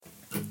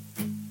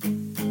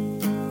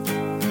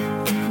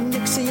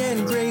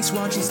Grace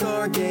watching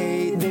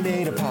Stargate. They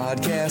made a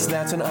podcast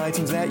that's on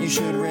iTunes that you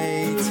should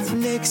rate.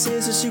 Nix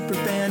is a super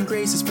fan,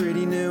 Grace is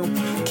pretty new.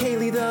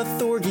 Kaylee the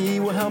Thorgy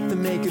will help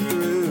them make it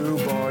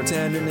through.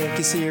 Bartender Nick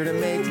is here to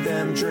make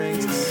them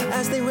drinks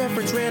as they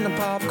reference random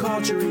pop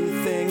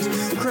culture-y things.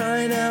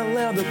 Crying out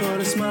loud, they'll put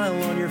a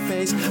smile on your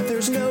face.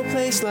 There's no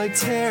place like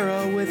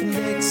Tara with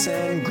Nix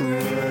and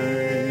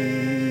Grace.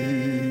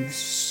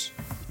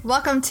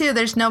 Welcome to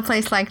There's No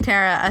Place Like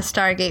Tara, a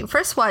Stargate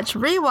First Watch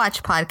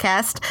Rewatch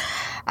podcast.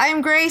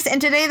 I'm Grace,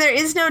 and today there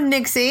is no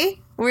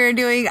Nixie. We're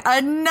doing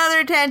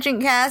another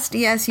tangent cast.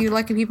 Yes, you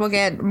lucky people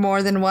get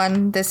more than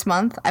one this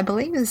month. I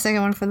believe the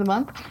second one for the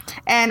month.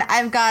 And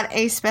I've got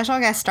a special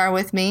guest star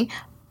with me,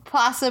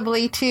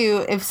 possibly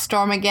two if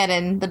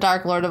Stormageddon, the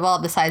Dark Lord of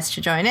All, decides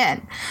to join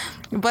in.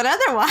 But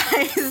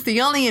otherwise,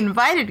 the only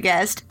invited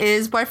guest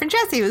is boyfriend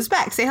Jesse, who's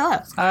back. Say hello.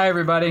 Hi,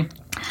 everybody.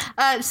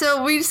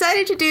 So we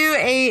decided to do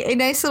a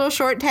nice little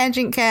short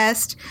tangent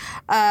cast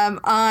on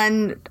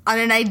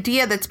an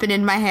idea that's been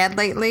in my head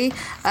lately.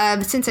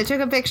 Since I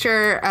took a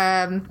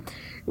picture,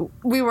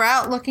 we were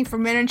out looking for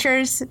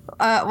miniatures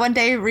one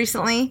day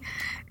recently,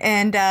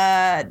 and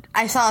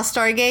I saw a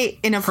Stargate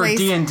in a place...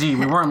 For D&D,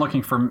 we weren't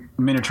looking for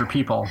miniature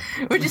people.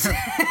 We're just...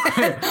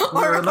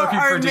 or looking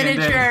for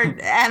miniature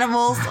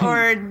animals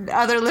or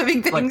other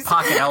living things. Like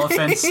pocket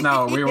elephants?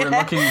 No, we were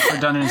looking for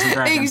Dungeons &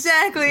 Dragons.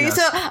 Exactly. Yes.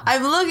 So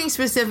I'm looking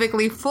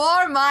specifically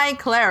for my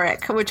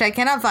cleric, which I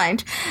cannot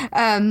find.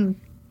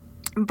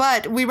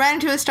 But we ran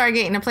into a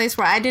Stargate in a place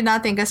where I did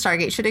not think a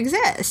Stargate should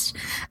exist.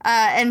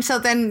 And so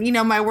then,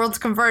 my worlds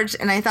converged,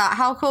 and I thought,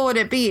 how cool would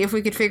it be if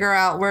we could figure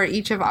out where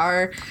each of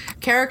our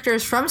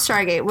characters from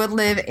Stargate would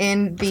live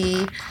in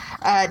the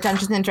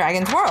Dungeons &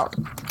 Dragons world.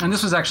 And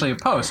this was actually a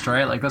post,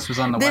 right? Like, this was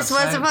on the website? This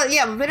was a post,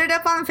 yeah. We put it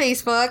up on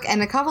Facebook,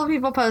 and a couple of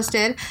people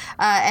posted,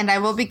 and I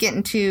will be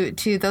getting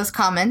to those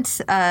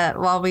comments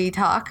while we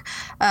talk.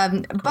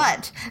 Cool.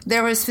 But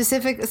there was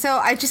specific... So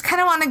I just kind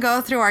of want to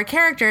go through our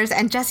characters,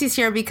 and Jesse's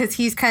here because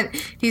he's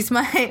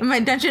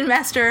my dungeon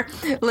master,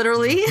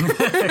 literally.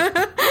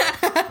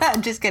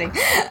 Just kidding.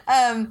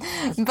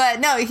 But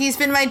no, he's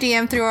been my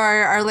DM through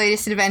our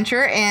latest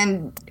adventure,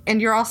 and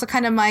you're also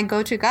kind of my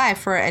go-to guy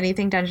for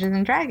anything Dungeons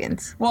and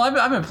Dragons. Well,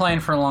 I've been playing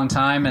for a long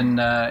time, and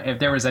if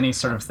there was any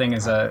sort of thing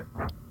as a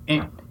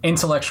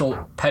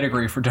intellectual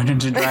pedigree for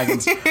Dungeons and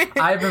Dragons,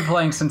 I've been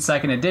playing since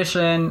 2nd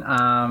edition,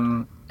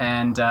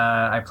 and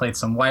I played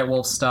some White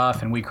Wolf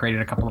stuff, and we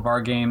created a couple of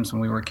our games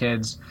when we were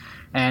kids.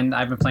 And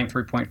I've been playing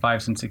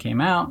 3.5 since it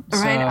came out.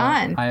 Right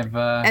on.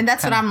 And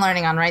that's what I'm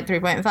learning on, right?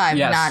 3.5,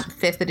 yes. Not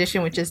 5th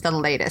edition, which is the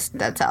latest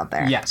that's out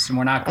there. Yes, and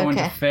we're not going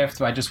to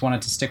 5th. I just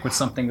wanted to stick with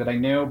something that I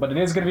knew. But it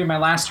is going to be my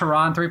last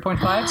hurrah on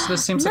 3.5, so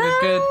this seems like a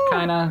good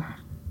kind of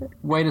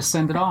way to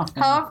send it off.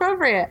 How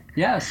appropriate.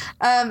 Yes.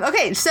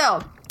 Okay,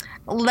 so...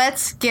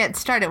 let's get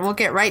started. We'll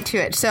get right to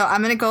it. So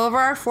I'm going to go over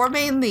our four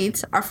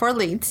leads.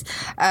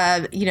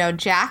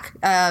 Jack,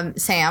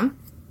 Sam,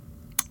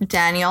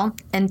 Daniel,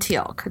 and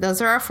Teal'c.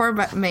 Those are our four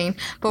main.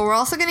 But we're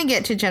also going to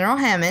get to General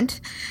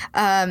Hammond.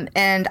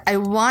 And I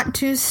want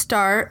to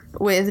start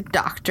with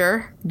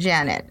Dr.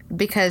 Janet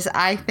because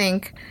I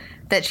think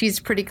that she's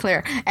pretty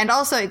clear. And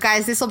also,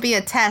 guys, this will be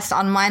a test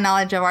on my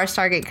knowledge of our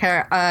Stargate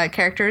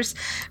characters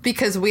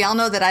because we all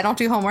know that I don't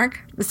do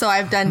homework. So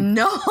I've done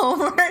no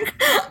homework.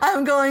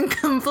 I'm going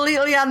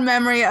completely on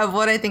memory of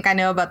what I think I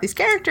know about these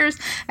characters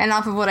and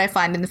off of what I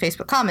find in the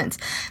Facebook comments.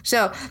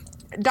 So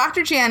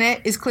Dr. Janet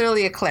is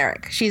clearly a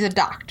cleric. She's a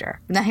doctor.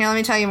 Now, here, let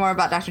me tell you more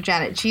about Dr.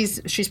 Janet. She's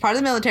part of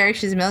the military.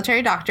 She's a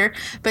military doctor,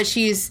 but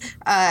she's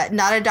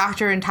not a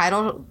doctor in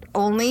title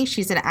only.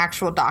 She's an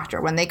actual doctor.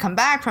 When they come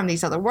back from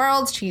these other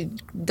worlds, she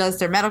does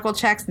their medical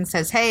checks and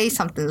says, hey,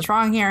 something's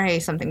wrong here. Hey,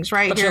 something's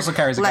right here. But she also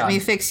carries a gun. Let me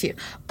fix you.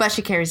 But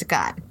she carries a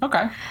gun.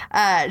 Okay.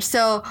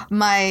 So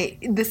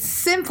the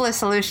simplest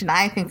solution,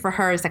 I think, for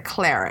her is a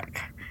cleric.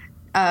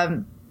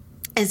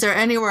 Is there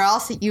anywhere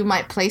else that you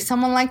might place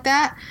someone like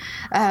that?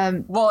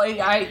 Well,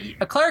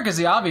 a cleric is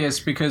the obvious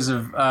because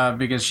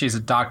she's a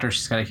doctor.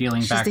 She's got a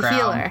healing background. She's a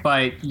healer.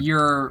 But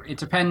it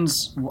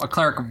depends. A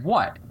cleric of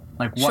what?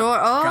 Like what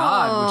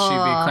god would she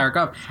be a cleric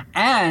of?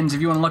 And if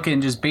you want to look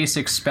in just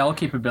basic spell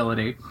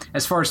capability,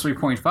 as far as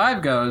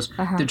 3.5 goes,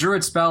 the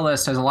druid spell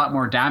list has a lot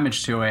more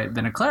damage to it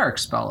than a cleric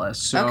spell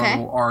list. So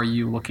are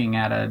you looking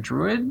at a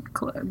druid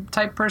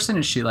type person?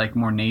 Is she like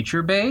more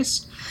nature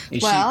based?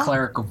 Is she a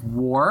cleric of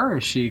war?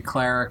 Is she a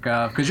cleric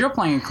of... Because you're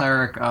playing a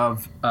cleric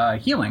of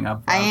healing.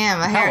 I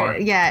am. Power.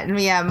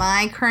 Yeah.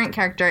 My current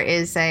character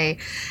is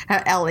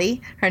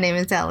Ellie. Her name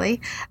is Ellie.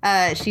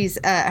 She's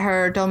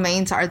her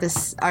domains are the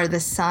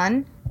sun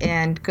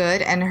and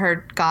good, and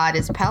her god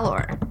is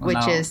Pelor,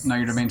 which is... No,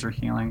 your domains are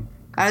healing.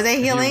 Are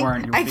they healing? If you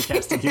weren't, you would be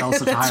casting heal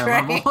at a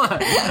higher level.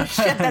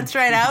 That's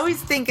right. I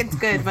always think it's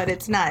good, but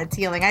it's not. It's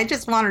healing. I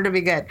just want her to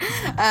be good.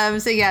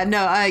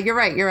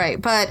 You're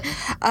right. But,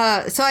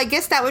 so I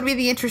guess that would be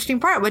the interesting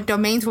part. What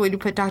domains would you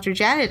put Dr.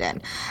 Janet in?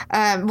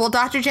 Well,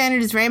 Dr.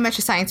 Janet is very much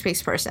a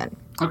science-based person.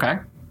 Okay.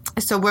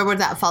 So where would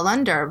that fall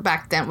under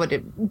back then? Would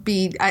it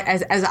be,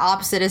 as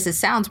opposite as it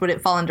sounds, would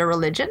it fall under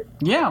religion?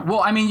 Yeah. Well,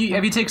 I mean,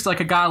 if you take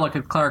like a god like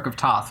a cleric of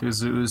Thoth,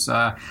 who's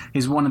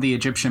he's one of the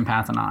Egyptian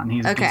pantheon.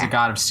 He's a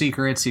god of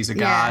secrets. He's a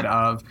god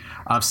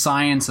of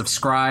science, of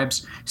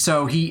scribes.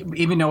 So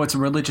even though it's a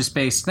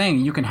religious-based thing,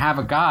 you can have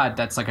a god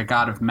that's like a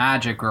god of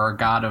magic or a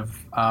god of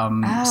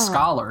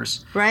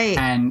scholars. Right.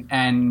 And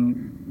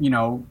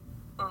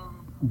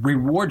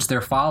rewards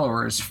their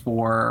followers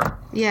for,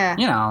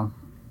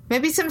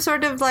 maybe some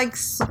sort of like,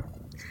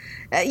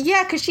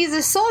 because she's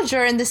a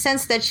soldier in the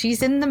sense that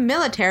she's in the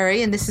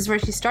military and this is where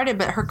she started,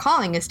 but her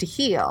calling is to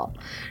heal.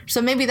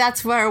 So maybe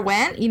that's where it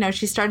went.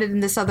 She started in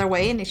this other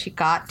way and she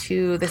got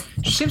to this.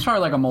 She seems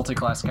probably like a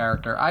multi-class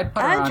character. I'd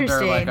put her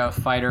under like a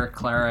fighter,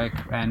 cleric,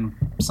 and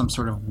some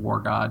sort of war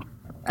god.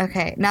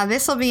 Okay, now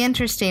this will be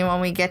interesting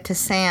when we get to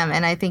Sam,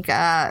 and I think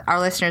our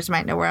listeners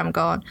might know where I'm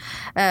going.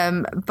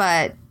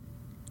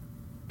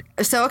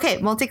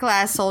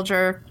 Multi-class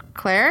soldier.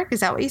 Cleric?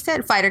 Is that what you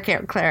said? Fighter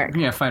cleric.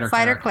 Yeah, fighter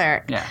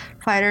cleric. Yeah.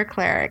 Fighter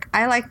cleric.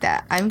 I like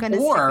that. I'm going to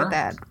stick with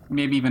that.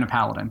 Maybe even a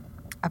paladin.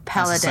 A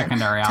paladin. That's a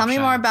secondary Tell option. me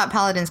more about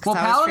paladins. Well,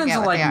 paladins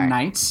are like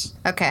knights.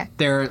 Okay.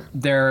 They're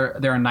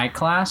a knight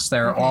class.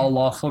 They're all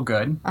lawful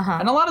good.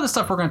 And a lot of the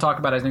stuff we're going to talk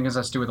about, I think, has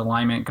to do with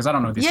alignment because I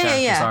don't know what these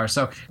characters are.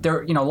 So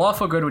they're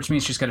lawful good, which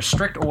means she's got a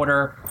strict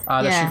order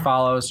that she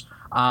follows.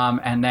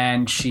 And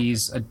then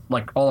she's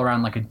all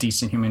around like a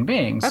decent human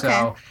being. Okay.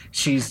 So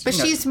she's... But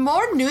she's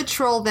more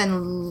neutral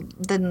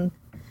than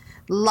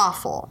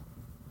lawful.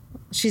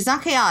 She's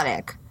not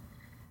chaotic.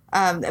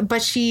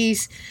 But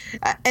she's...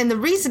 and the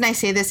reason I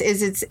say this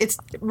is it's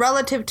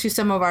relative to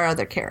some of our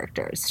other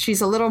characters. She's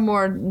a little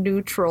more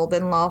neutral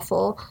than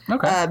lawful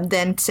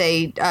than,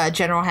 say,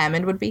 General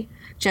Hammond would be.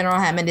 General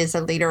Hammond is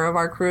a leader of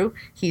our crew.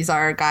 He's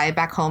our guy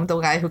back home, the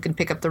guy who can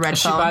pick up the red phone.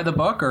 Is she by the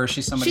book, or is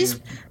she somebody?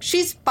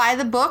 She's by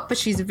the book, but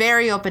she's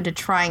very open to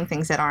trying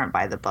things that aren't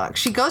by the book.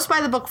 She goes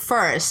by the book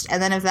first,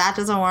 and then if that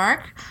doesn't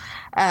work,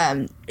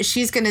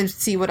 she's going to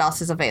see what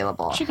else is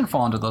available. She can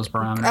fall into those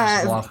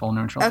parameters, lawful,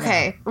 neutral.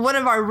 Okay. Yeah. One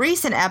of our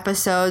recent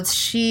episodes,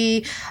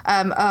 she,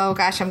 I'm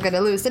going to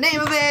lose the name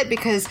of it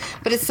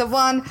but it's the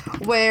one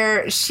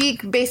where she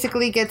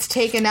basically gets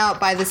taken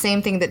out by the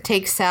same thing that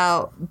takes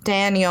out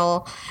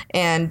Daniel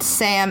and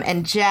Sam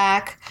and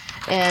Jack.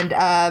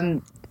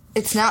 And,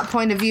 it's not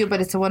Point of View,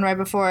 but it's the one right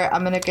before.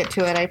 I'm going to get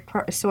to it.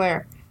 I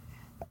swear.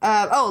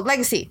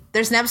 Legacy.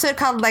 There's an episode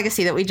called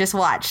Legacy that we just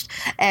watched,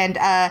 and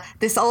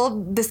this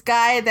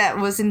guy that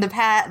was in the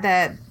past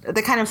that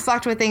kind of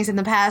fucked with things in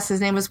the past.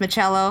 His name was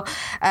Michello.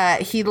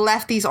 He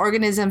left these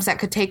organisms that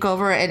could take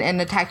over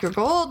and attack your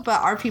gold,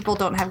 but our people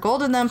don't have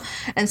gold in them,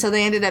 and so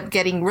they ended up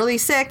getting really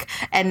sick.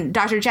 And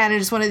Dr. Janet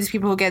is one of these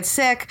people who gets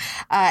sick,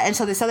 and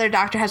so this other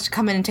doctor has to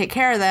come in and take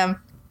care of them.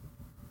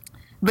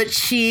 But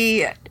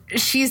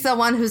she's the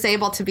one who's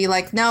able to be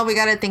like, no, we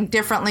got to think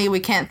differently.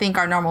 We can't think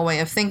our normal way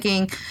of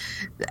thinking.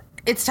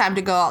 It's time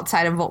to go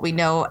outside of what we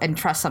know and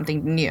trust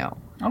something new.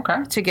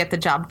 Okay. To get the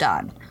job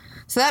done.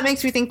 So that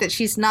makes me think that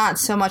she's not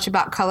so much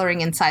about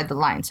coloring inside the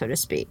line, so to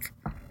speak.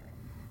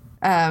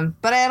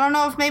 But I don't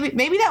know if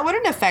maybe that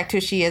wouldn't affect who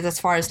she is as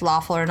far as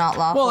lawful or not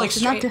lawful. Well,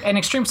 an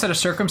extreme set of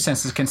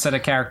circumstances can set a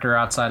character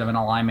outside of an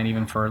alignment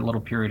even for a little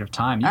period of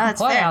time. You can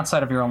play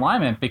outside of your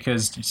alignment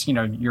because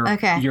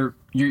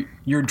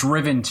you're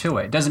driven to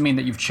it. It doesn't mean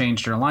that you've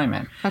changed your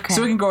alignment. Okay.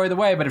 So it can go either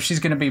way. But if she's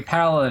going to be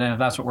paladin, if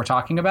that's what we're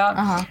talking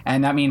about,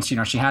 and that means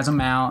she has a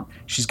mount,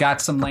 she's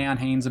got some Leon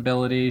Haynes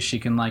abilities, she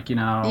can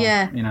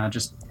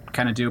just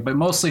kind of do. But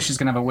mostly she's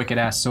going to have a wicked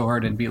ass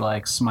sword and be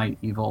like smite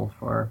evil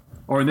or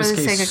in this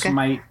case,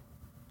 smite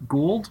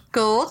Gould.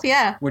 Gould,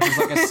 yeah. Which is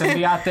like a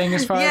symbiote thing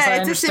as far as I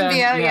understand.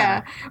 Yeah, it's a symbiote,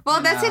 yeah.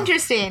 Well, that's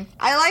interesting.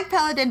 I like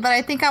Paladin, but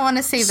I think I want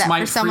to save that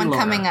for someone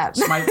coming up.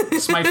 Smite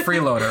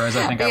freeloader, as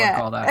I think I would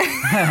call that.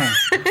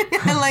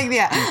 I like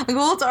that.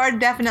 Goulds are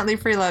definitely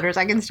freeloaders.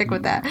 I can stick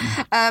with that.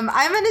 I'm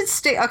going to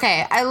stick...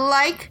 Okay, I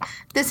like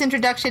this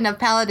introduction of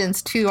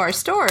Paladins to our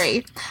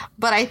story,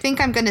 but I think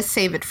I'm going to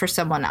save it for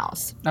someone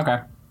else. Okay.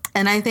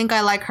 And I think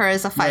I like her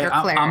as a fighter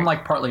cleric. I'm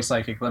like partly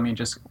psychic. Let me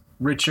just...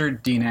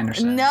 Richard Dean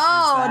Anderson.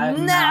 No,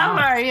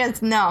 never.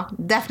 Yes, no,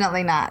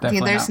 definitely not.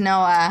 There's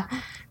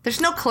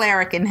no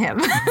cleric in him.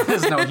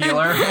 There's no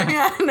healer.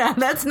 Yeah, no,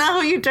 that's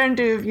not who you turn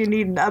to if you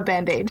need a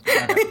Band-Aid.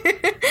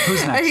 Okay.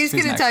 Who's next? He's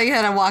going to tell you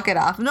how to walk it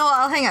off. No,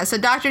 I'll hang on. So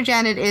Dr.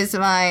 Janet is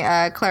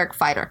my cleric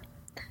fighter.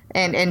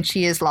 And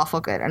she is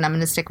lawful good, and I'm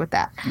going to stick with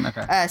that.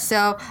 Okay.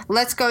 So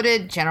let's go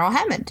to General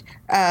Hammond.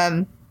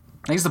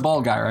 He's the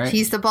bald guy, right?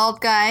 He's the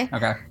bald guy.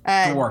 Okay.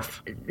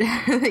 Dwarf.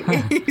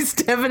 He's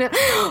definitely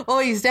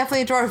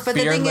a dwarf. But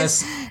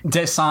fearless, the thing is,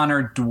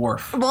 dishonored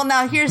dwarf. Well,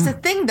 now here's the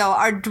thing, though.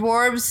 Are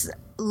dwarves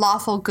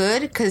lawful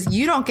good? Because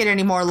you don't get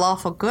any more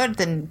lawful good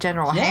than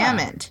General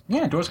Hammond.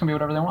 Yeah, dwarves can be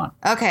whatever they want.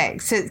 Okay,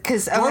 so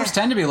because dwarves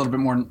tend to be a little bit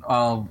more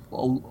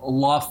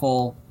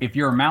lawful. If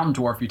you're a mountain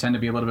dwarf, you tend to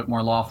be a little bit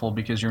more lawful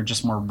because you're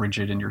just more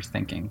rigid in your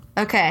thinking.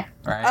 Okay.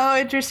 Right. Oh,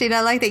 interesting. I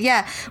like that.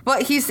 Yeah.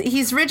 Well,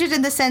 he's rigid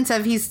in the sense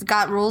of he's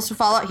got rules to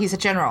follow. He's a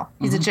general.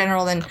 He's a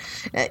general in,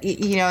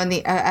 in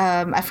the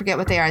I forget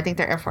what they are. I think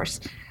they're Air Force.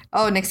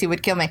 Oh, Nixie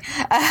would kill me.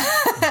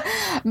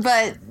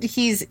 But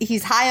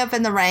he's high up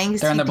in the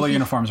ranks. They're in the blue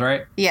uniforms,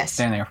 right? Yes.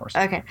 They're in the Air Force.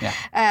 Okay.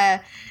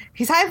 Yeah.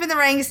 He's high up in the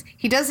ranks.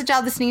 He does the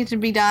job that needs to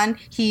be done.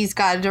 He's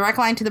got a direct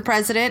line to the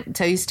president,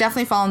 so he's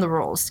definitely following the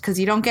rules, because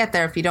you don't get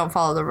there if you don't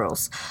follow the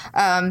rules.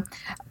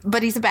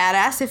 But he's a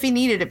badass if he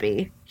needed to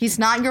be. He's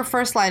not your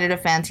first line of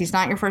defense. He's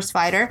not your first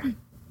fighter.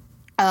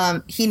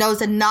 He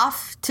knows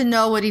enough to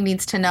know what he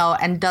needs to know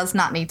and does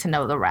not need to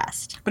know the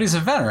rest. But he's a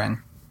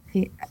veteran.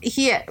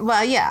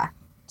 Well, yeah.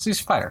 So he's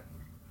a fighter.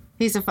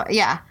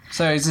 Yeah.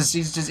 So he's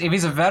just if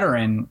he's a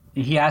veteran,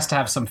 he has to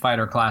have some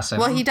fighter class in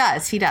him. Well, he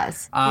does. He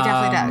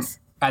definitely does.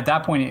 At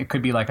that point, it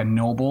could be like a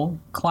noble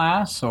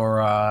class,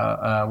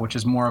 or which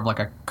is more of like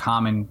a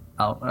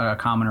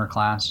commoner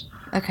class.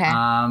 Okay.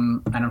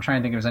 And I'm trying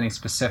to think if there's any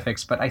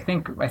specifics, but I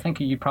think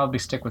you'd probably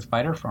stick with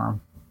fighter for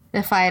him.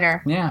 The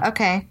fighter. Yeah.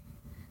 Okay.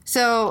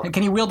 So.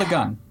 Can he wield a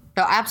gun?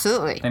 Oh,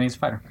 absolutely. Then he's a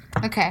fighter.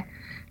 Okay.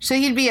 So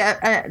he'd be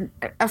a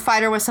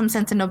fighter with some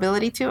sense of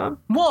nobility to him?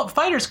 Well,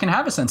 fighters can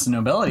have a sense of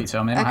nobility to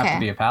them. They don't have to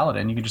be a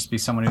paladin. You could just be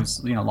someone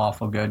who's,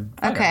 lawful good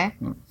fighter. Okay.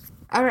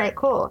 All right,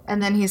 cool. And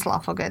then he's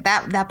lawful good.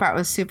 That part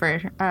was super...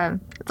 the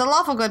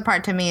lawful good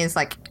part to me is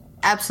like,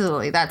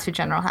 absolutely, that's who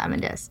General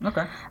Hammond is.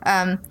 Okay.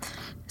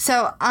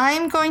 So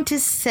I'm going to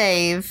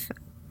save...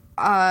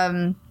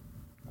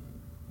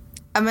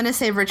 I'm going to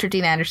save Richard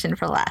Dean Anderson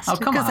for last. Oh,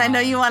 come on. Because I know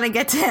you want to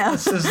get to him.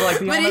 This is like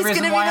the only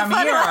reason why I'm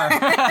here.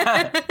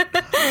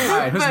 All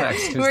right, who's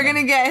next? We're going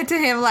to get to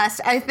him last.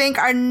 I think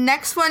our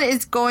next one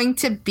is going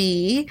to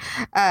be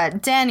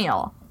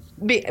Daniel.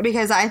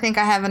 Because I think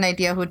I have an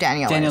idea who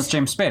Daniel's is.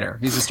 James Spader.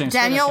 He's just James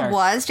Daniel Spader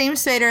was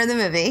James Spader in the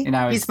movie.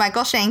 He's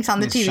Michael Shanks on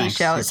the TV Shanks.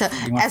 show. So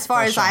as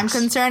far as I'm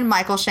concerned,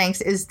 Michael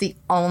Shanks is the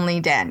only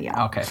Daniel.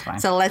 Okay, fine.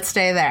 So let's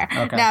stay there.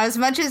 Okay. Now, as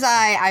much as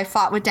I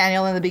fought with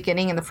Daniel in the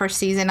beginning, in the first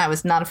season, I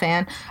was not a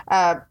fan.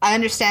 I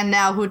understand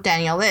now who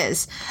Daniel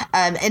is.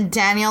 And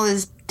Daniel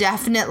is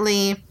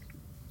definitely...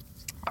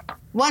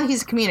 One,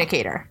 he's a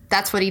communicator.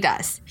 That's what he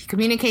does. He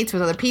communicates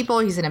with other people.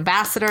 He's an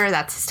ambassador.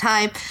 That's his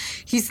type.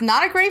 He's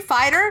not a great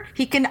fighter.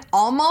 He can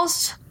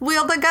almost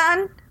wield a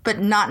gun, but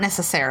not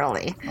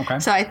necessarily. Okay.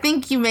 So I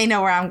think you may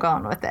know where I'm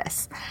going with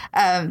this.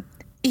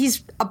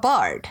 He's a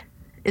bard,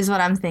 is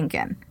what I'm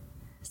thinking.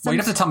 Well, you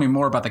have to tell me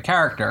more about the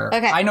character.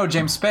 Okay. I know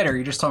James Spader.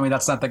 You just told me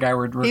that's not the guy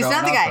we're He's going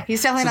not the guy. for.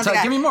 He's definitely not the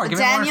guy. Give me more. Give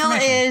me more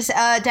information.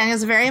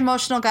 Daniel's a very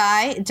emotional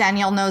guy.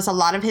 Daniel knows a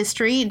lot of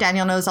history.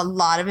 Daniel knows a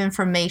lot of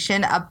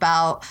information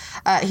about...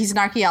 he's an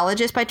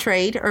archaeologist by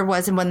trade, or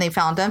was when they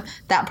found him.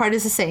 That part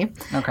is the same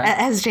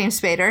as James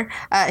Spader.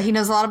 He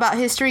knows a lot about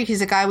history. He's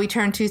a guy we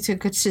turn to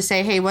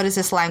say, hey, what does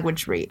this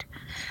language read?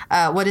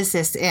 What is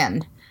this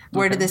in?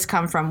 Where did this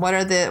come from? What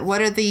are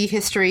the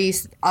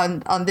histories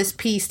on this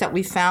piece that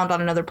we found on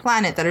another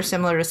planet that are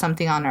similar to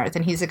something on Earth?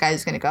 And he's the guy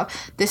who's going to go,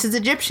 this is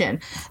Egyptian,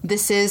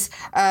 this is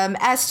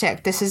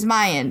Aztec, this is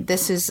Mayan,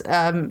 this is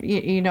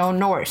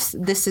Norse,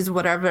 this is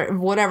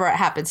whatever it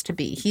happens to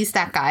be. He's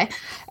that guy.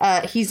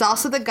 He's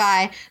also the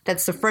guy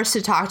that's the first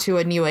to talk to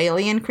a new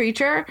alien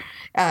creature.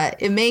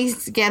 It may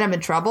get him in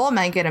trouble, it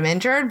might get him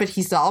injured, but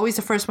he's always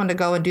the first one to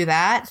go and do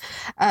that.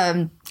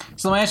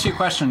 So let me ask you a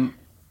question.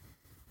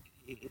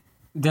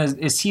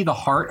 Is he the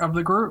heart of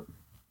the group?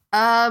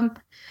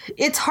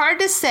 It's hard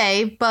to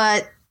say,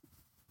 but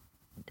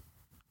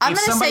I'm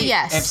going to say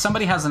yes. If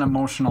somebody has an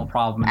emotional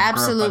problem, in the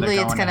absolutely,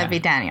 group, it's going to be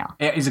Daniel.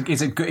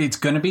 It's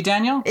going to be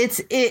Daniel? It's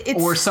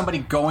or is somebody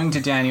going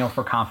to Daniel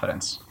for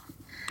confidence?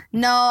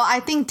 No, I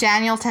think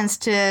Daniel tends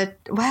to.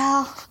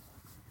 Well,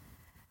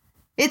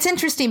 it's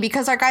interesting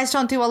because our guys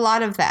don't do a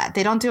lot of that.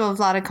 They don't do a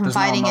lot of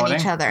confiding in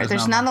each other.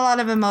 There's not a lot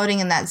of emoting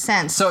in that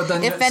sense. So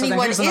then, if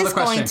anyone is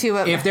going to,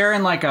 if they're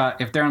in like a,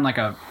 it's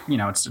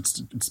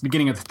the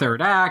beginning of the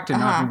third act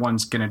and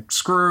everyone's getting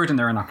screwed and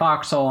they're in a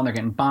foxhole and they're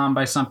getting bombed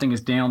by something, is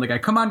Daniel the guy?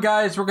 Come on,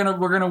 guys, we're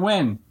gonna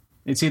win.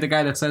 Is he the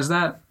guy that says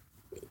that?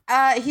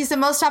 He's the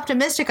most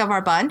optimistic of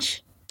our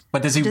bunch.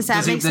 But does he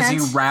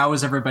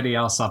rouse everybody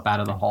else up out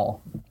of the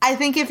hole? I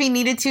think if he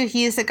needed to,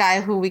 he is the guy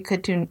who we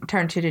could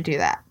turn to do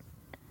that.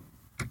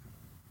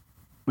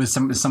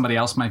 Somebody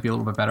else might be a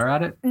little bit better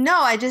at it?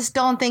 No, I just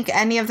don't think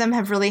any of them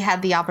have really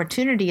had the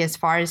opportunity as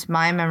far as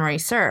my memory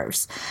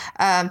serves.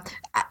 I've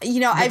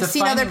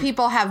seen other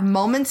people have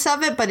moments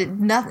of it, but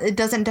it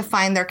doesn't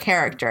define their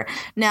character.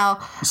 Now,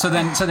 So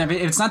then if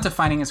it's not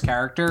defining his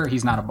character,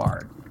 he's not a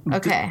bard.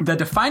 Okay. The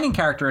defining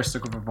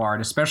characteristic of a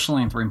bard,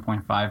 especially in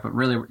 3.5, but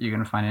really what you're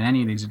going to find in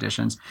any of these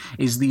editions,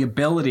 is the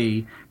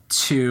ability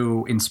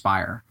to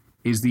inspire,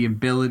 is the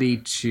ability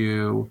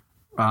to...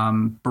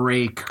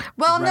 break.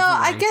 Well, reverie. no,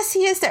 I guess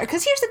he is there.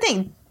 Because here's the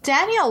thing.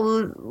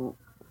 Daniel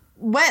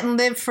went and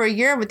lived for a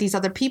year with these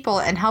other people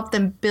and helped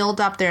them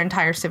build up their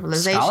entire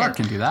civilization. Scholar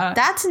can do that.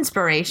 That's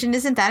inspiration.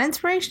 Isn't that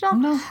inspirational?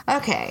 No.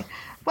 Okay.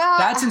 Well,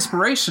 that's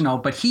inspirational,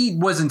 but he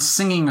wasn't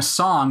singing a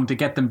song to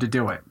get them to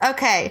do it.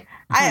 Okay.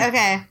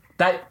 Okay.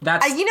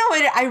 That's you know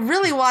what? I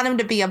really want him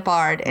to be a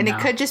bard, and it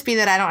could just be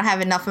that I don't have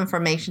enough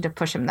information to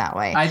push him that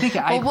way. I think.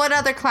 Well, what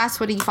other class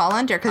would he fall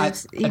under? I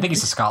think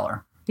he's a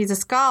scholar. He's a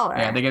scholar.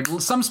 Yeah, they get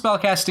some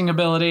spellcasting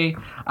ability.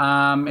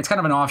 It's kind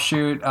of an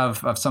offshoot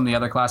of some of the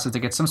other classes. They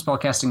get some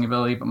spellcasting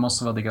ability, but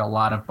most of all, they get a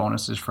lot of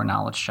bonuses for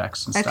knowledge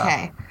checks and stuff.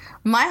 Okay.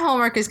 My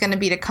homework is going to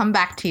be to come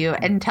back to you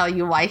and tell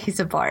you why he's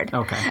a bard.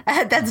 Okay.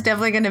 That's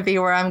definitely going to be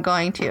where I'm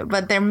going to.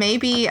 But there may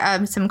be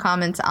some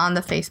comments on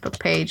the Facebook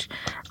page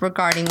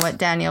regarding what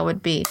Daniel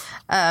would be.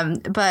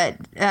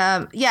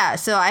 Yeah,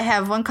 so I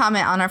have one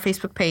comment on our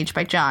Facebook page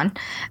by John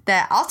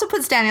that also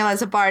puts Daniel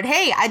as a bard.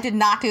 Hey, I did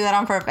not do that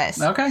on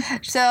purpose. Okay.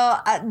 So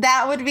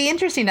that would be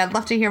interesting. I'd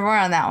love to hear more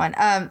on that one.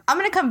 I'm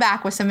going to come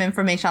back with some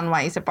information on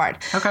why he's a bard.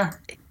 Okay.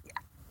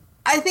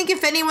 I think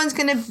if anyone's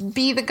going to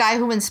be the guy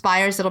who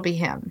inspires, it'll be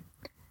him.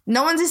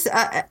 No one's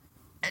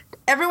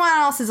everyone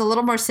else is a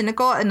little more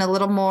cynical and a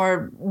little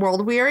more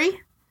world weary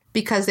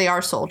because they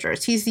are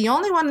soldiers. He's the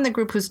only one in the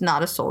group who's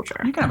not a soldier.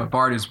 You can have a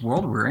bard who's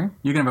world weary.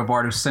 You can have a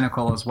bard who's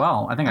cynical as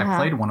well. I think I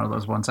played one of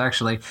those once,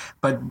 actually.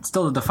 But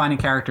still, the defining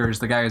character is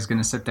the guy who's going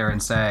to sit there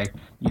and say,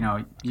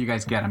 you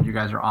guys get him. You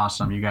guys are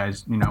awesome. You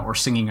guys, or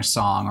singing a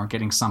song or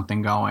getting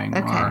something going.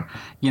 Okay.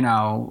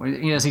 Or,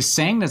 does he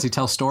sing? Does he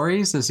tell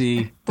stories? Does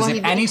he have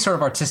any sort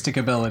of artistic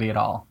ability at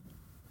all?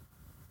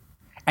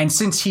 And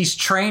since he's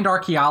trained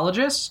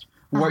archaeologist,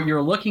 what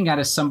you're looking at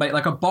is somebody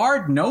like a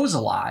bard knows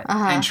a lot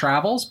and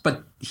travels,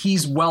 but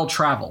he's well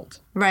traveled.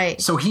 Right.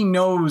 So he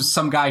knows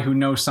some guy who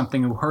knows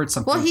something, who heard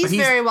something. Well, he's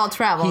very well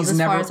traveled as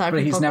far as our people go.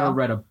 But he's never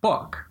read a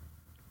book.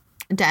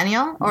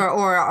 Daniel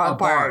or a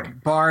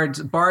bard?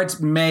 Bards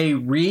may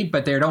read,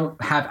 but they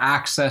don't have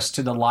access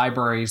to the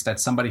libraries that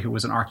somebody who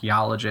was an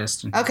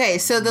archaeologist. Okay,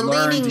 so the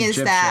leaning is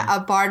that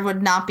a bard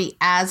would not be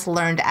as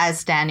learned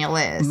as Daniel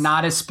is.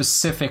 Not as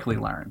specifically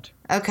learned.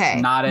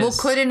 Okay.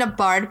 Couldn't a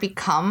bard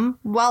become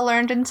well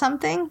learned in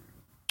something?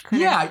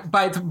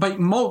 But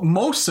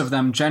most of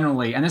them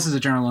generally, and this is a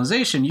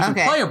generalization, you can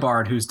play a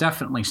bard who's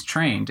definitely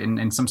trained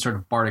in some sort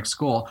of bardic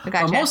school.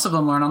 Gotcha. But most of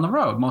them learn on the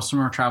road. Most of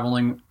them are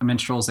traveling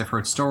minstrels. They've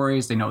heard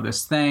stories. They know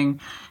this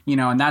thing,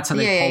 and that's how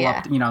they pull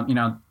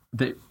up,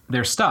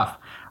 their stuff.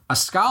 A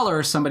scholar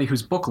is somebody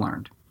who's book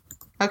learned.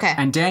 Okay.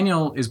 And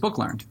Daniel is book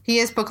learned. He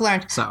is book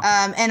learned. So.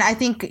 And I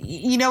think,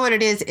 what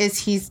it is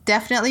he's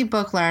definitely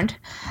book learned,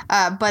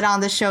 but on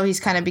the show he's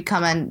kind of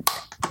becoming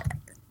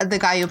the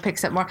guy who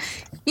picks up more.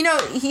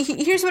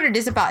 Here's what it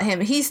is about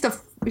him.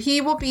 He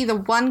will be the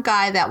one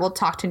guy that will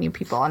talk to new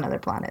people on other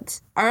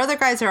planets. Our other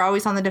guys are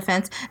always on the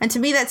defense, and to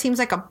me that seems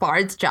like a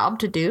bard's job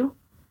to do.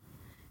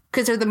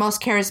 Because they're the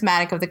most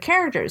charismatic of the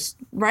characters,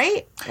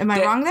 right? Am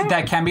I wrong there?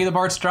 That can be the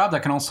bard's job.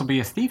 That can also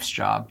be a thief's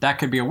job. That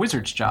could be a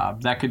wizard's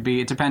job. That could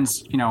be, it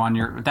depends, on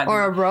your...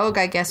 or a rogue,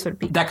 I guess, would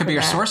be... That could be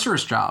a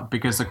sorcerer's job,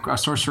 because a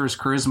sorcerer's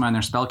charisma and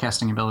their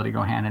spellcasting ability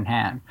go hand in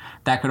hand.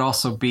 That could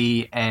also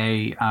be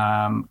a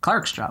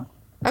cleric's job.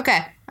 Okay.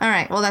 All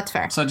right. Well, that's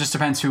fair. So it just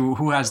depends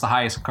who has the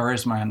highest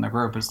charisma in the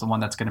group is the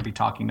one that's going to be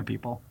talking to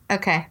people.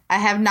 Okay. I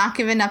have not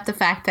given up the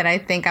fact that I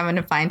think I'm going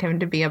to find him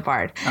to be a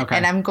bard. Okay.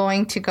 And I'm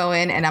going to go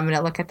in and I'm going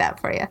to look at that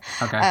for you.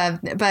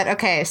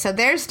 Okay. So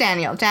there's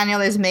Daniel.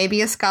 Daniel is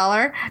maybe a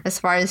scholar as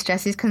far as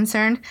Jesse's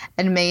concerned,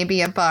 and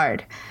maybe a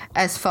bard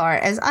as far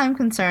as I'm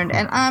concerned.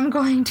 And I'm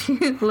going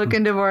to look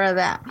into more of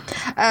that.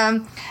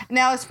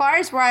 Now, as far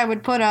as where I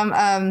would put him,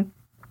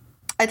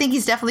 I think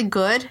he's definitely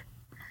good.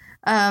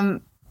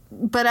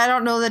 But I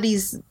don't know that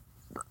he's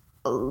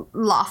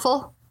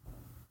lawful,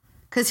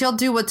 because he'll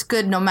do what's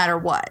good no matter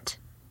what.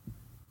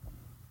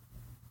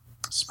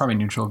 It's probably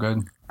neutral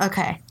good.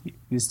 Okay.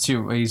 He's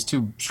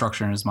too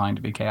structured in his mind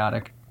to be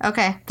chaotic.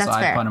 Okay, that's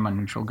fair. So I put him on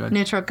neutral good.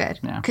 Neutral good.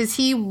 Yeah. Because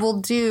he will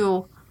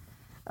do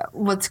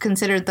what's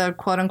considered the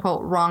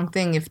quote-unquote wrong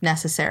thing if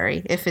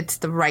necessary, if it's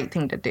the right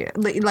thing to do.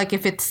 Like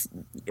if it's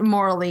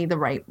morally the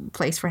right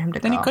place for him to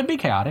go. Then he could be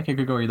chaotic. He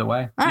could go either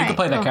way. You could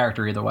play that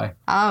character either way.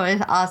 Oh,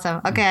 it's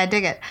awesome. Okay, I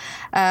dig it.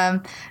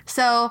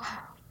 So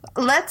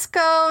let's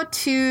go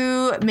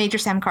to Major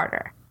Sam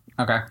Carter.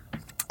 Okay.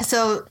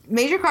 So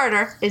Major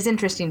Carter is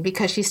interesting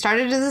because she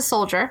started as a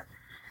soldier.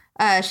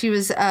 She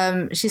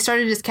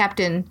started as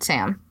Captain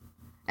Sam.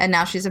 And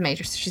now she's a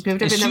major. So she's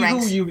moved up in the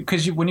ranks.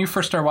 Because when you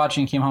first started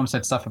watching, you came home and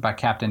said stuff about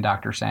Captain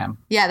Dr. Sam.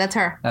 Yeah, that's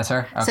her. That's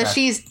her? Okay. So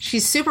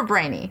she's super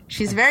brainy.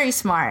 She's very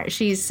smart.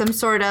 She's some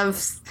sort of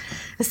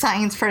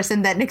science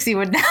person that Nixie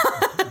would know.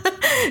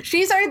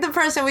 She's the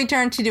person we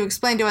turn to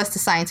explain to us the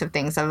science of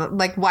things, of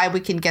like why we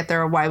can get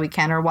there or why we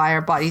can, or why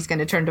our body's going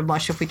to turn to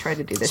mush if we try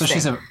to do this thing. So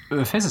she's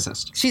a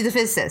physicist. She's a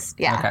physicist,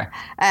 yeah.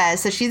 Okay.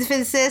 So she's a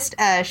physicist.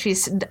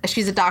 She's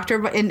a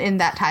doctor in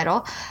that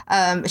title.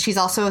 She's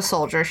also a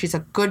soldier. She's a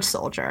good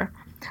soldier.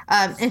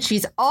 And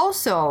she's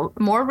also,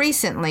 more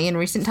recently, in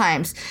recent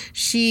times,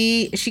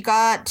 she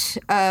got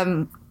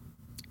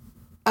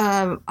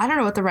I don't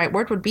know what the right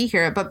word would be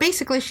here, but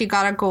basically she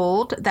got a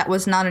gold that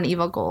was not an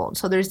evil gold.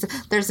 So there's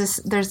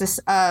this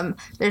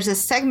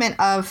segment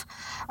of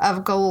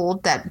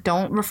gold that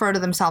don't refer to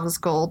themselves as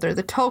gold. They're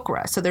the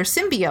Tok'ra. So they're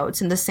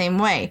symbiotes in the same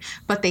way,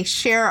 but they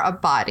share a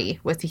body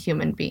with a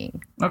human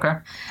being. Okay.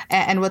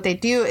 And what they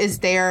do is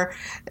they're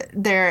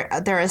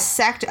a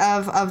sect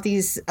of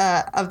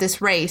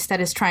this race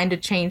that is trying to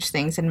change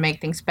things and make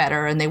things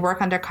better. And they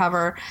work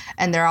undercover,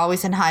 and they're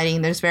always in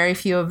hiding. There's very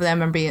few of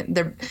them, and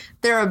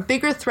they're a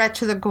bigger threat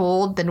to the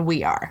gold than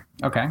we are.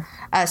 Okay.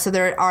 So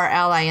they're our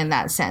ally in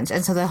that sense,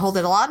 and so they hold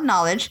a lot of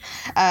knowledge.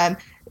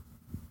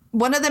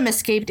 One of them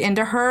escaped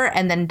into her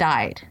and then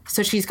died.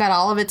 So she's got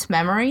all of its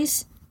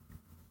memories,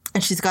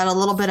 and she's got a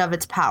little bit of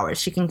its powers.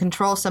 She can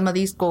control some of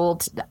these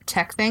gold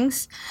tech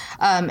things,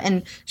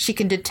 and she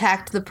can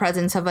detect the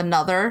presence of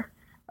another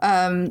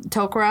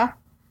Tok'ra.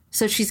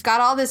 So she's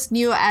got all this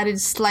new added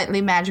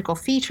slightly magical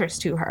features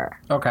to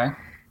her. Okay.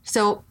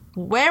 So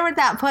where would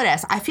that put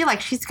us? I feel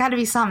like she's got to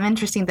be something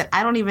interesting that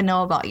I don't even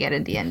know about yet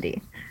in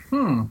D&D.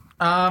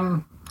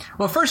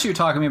 Well, first you were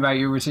talking about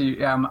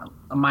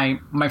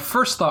my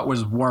first thought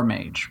was War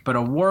Mage, but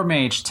a War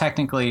Mage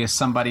technically is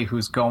somebody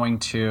who's going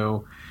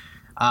to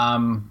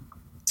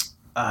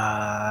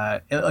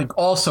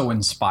also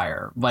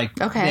inspire.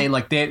 Okay.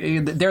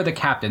 They're the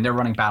captain. They're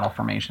running battle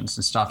formations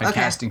and stuff and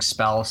casting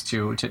spells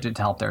to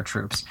help their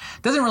troops.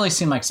 Doesn't really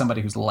seem like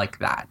somebody who's like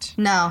that.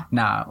 No,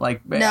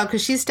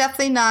 because she's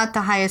definitely not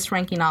the highest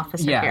ranking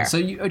officer here. Yeah,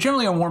 so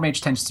generally a War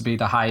Mage tends to be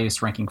the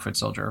highest ranking foot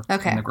soldier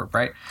in the group,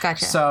 right?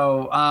 Gotcha.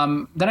 So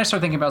then I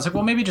started thinking about, I was like,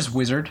 well, maybe just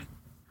wizard.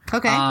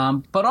 Okay.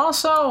 But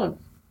also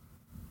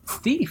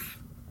thief.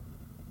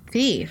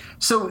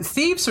 So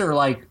thieves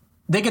are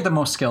they get the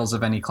most skills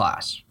of any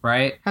class,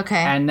 right? Okay.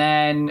 And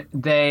then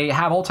they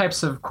have all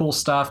types of cool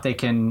stuff. They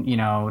can,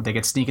 they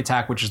get sneak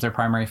attack, which is their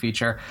primary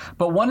feature.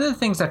 But one of the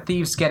things that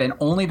thieves get, and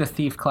only the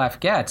thief class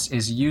gets,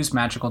 is use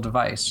magical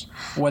device.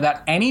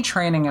 Without any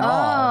training at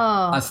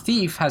all, a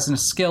thief has a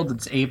skill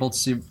that's able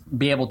to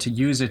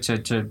use it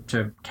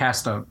to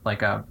cast a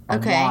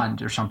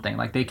wand or something.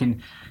 Like they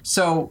can.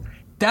 So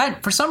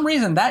that, for some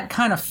reason, that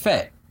kind of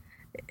fit.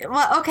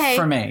 Well, okay.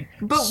 For me.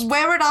 But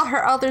where would all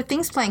her other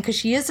things play? Because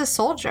she is a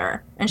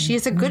soldier, and she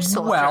is a good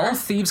soldier. Well,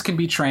 thieves can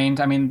be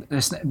trained. I mean,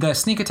 the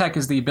sneak attack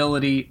is the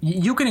ability.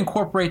 You can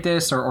incorporate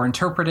this or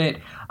interpret it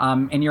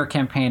in your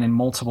campaign in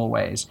multiple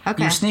ways.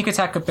 Okay. Your sneak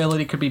attack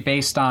ability could be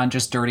based on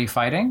just dirty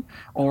fighting,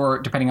 or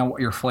depending on what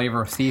your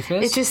flavor of thief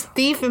is. It's just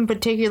thief in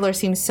particular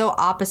seems so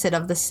opposite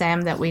of the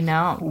Sam that we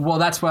know. Well,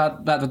 that's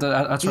what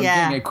I'm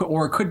thinking. It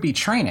could be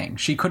training.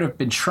 She could have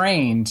been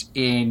trained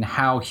in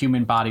how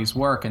human bodies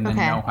work and then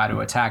know how to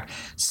attack.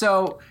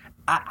 So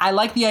I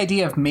like the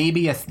idea of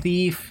maybe a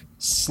thief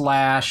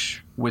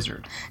 /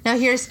 wizard. Now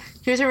here's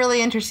a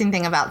really interesting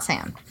thing about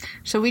Sam.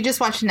 So we just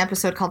watched an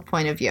episode called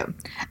Point of View.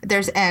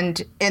 In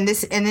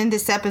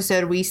this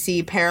episode we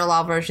see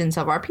parallel versions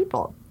of our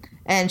people.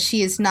 And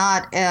she's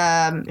not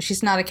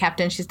a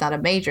captain, she's not a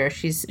major.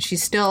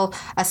 She's still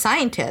a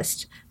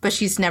scientist, but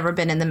she's never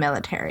been in the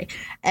military.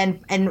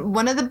 And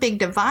one of the big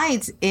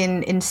divides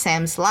in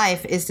Sam's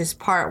life is this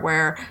part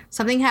where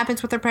something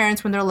happens with her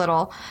parents when they're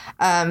little.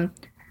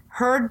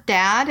 Her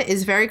dad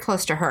is very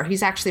close to her.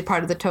 He's actually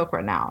part of the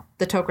Tok'ra now.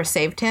 The Tok'ra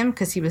saved him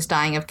because he was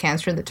dying of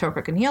cancer, and the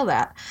Tok'ra can heal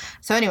that.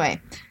 So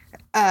anyway,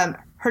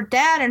 her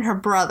dad and her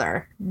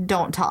brother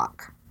don't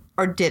talk,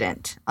 or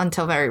didn't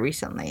until very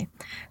recently.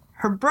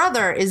 Her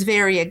brother is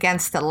very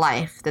against the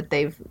life that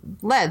they've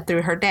led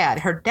through her dad.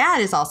 Her dad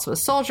is also a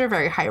soldier,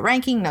 very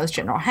high-ranking, knows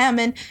General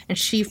Hammond, and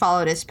she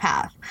followed his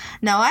path.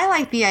 Now, I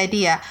like the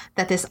idea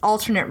that this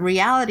alternate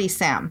reality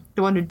Sam,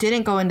 the one who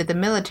didn't go into the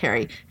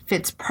military,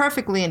 fits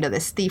perfectly into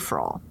this thief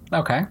role.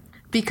 Okay.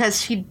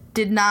 Because she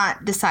did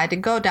not decide to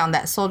go down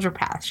that soldier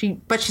path.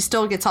 But she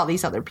still gets all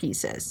these other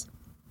pieces.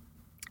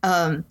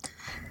 I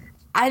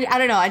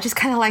don't know. I just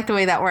kind of like the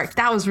way that worked.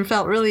 That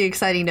felt really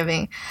exciting to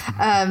me.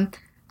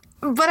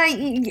 But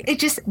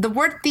the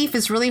word thief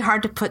is really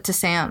hard to put to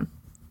Sam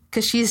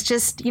because she's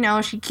just,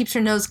 she keeps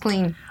her nose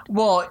clean.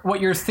 Well,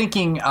 what you're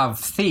thinking of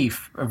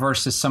thief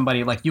versus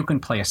somebody like you can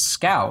play a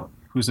scout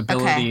whose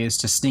ability is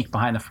to sneak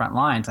behind the front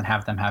lines and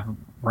have them have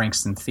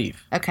ranks in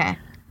thief. Okay.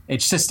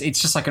 It's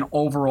just like an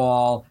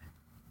overall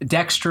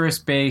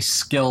dexterous-based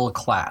skill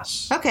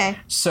class. Okay.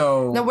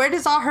 So now, where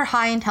does all her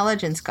high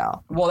intelligence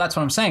go? Well, that's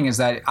what I'm saying is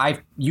that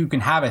you can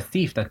have a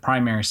thief that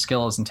primary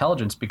skill is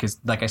intelligence because,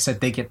 like I said,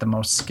 they get the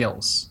most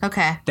skills.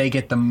 Okay. They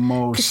get the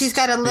most. Because she's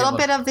got a little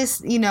bit of this,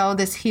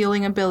 this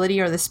healing ability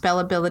or the spell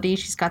ability.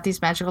 She's got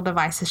these magical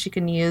devices she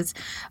can use.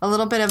 A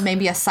little bit of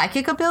maybe a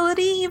psychic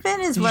ability,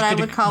 even is what I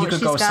would call what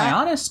she's got. You could go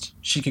psionist.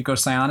 She could go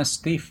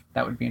psionist thief.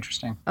 That would be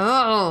interesting.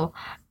 Oh.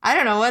 I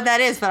don't know what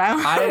that is, but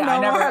I don't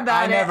know more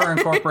about it. I never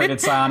incorporated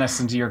Sionis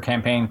into your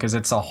campaign because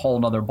it's a whole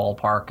nother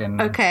ballpark. And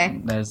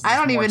okay. I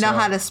don't even know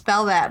how to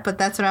spell that, but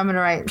that's what I'm going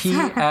to write.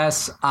 Psionic,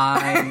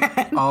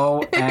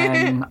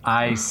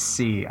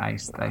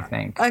 I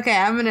think.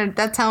 Okay,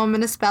 that's how I'm going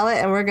to spell it,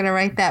 and we're going to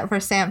write that for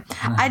Sam.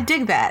 I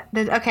dig that.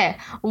 Okay,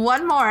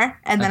 one more,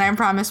 and then I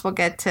promise we'll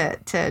get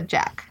to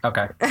Jack.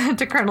 Okay.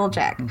 To Colonel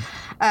Jack.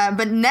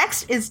 But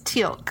next is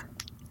Teal'c.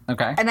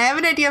 Okay. And I have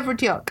an idea for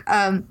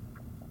Teal'c.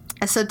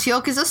 So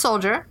Teal'c is a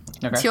soldier.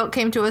 Okay. Teal'c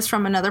came to us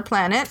from another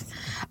planet.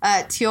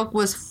 Teal'c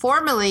was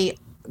formerly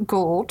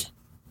Goa'uld,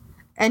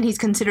 and he's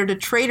considered a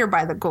traitor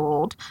by the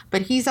Goa'uld,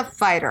 but he's a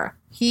fighter.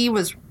 He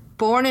was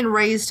born and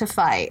raised to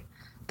fight.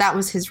 That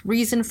was his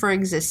reason for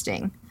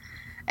existing.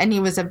 And he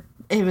was a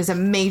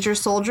major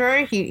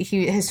soldier.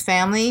 His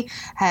family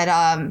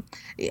had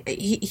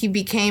he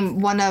became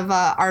one of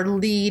our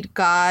lead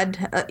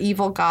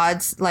evil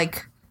gods,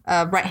 like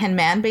right-hand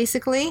man,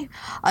 basically,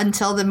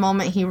 until the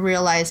moment he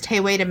realized, hey,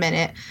 wait a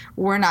minute,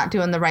 we're not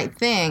doing the right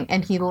thing,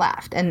 and he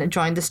left and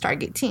joined the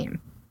Stargate team.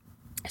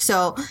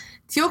 So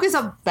Teal'c is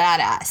a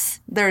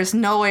badass. There's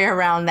no way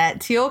around that.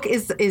 Teal'c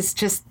is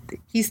just,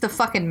 he's the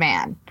fucking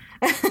man.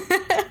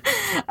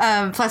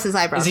 Plus his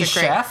eyebrows are great.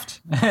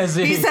 Shaft?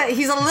 He's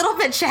a little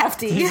bit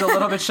shafty. He's a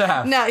little bit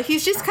shaft. No,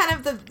 he's just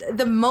kind of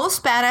the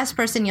most badass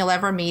person you'll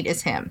ever meet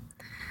is him.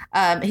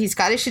 He's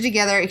got his shit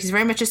together. He's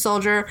very much a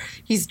soldier.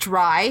 He's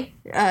dry.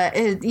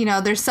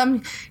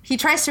 He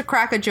tries to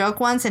crack a joke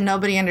once and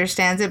nobody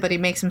understands it, but he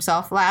makes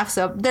himself laugh.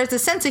 So there's a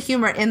sense of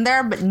humor in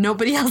there, but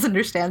nobody else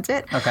understands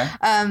it. Okay.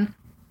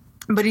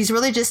 But he's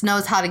really just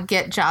knows how to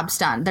get jobs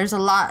done. There's a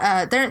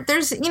lot.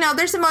 There's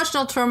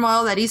emotional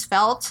turmoil that he's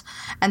felt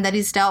and that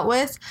he's dealt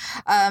with,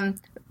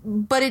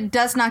 but it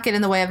does not get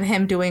in the way of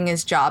him doing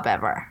his job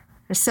ever.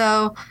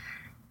 So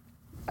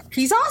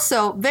he's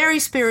also very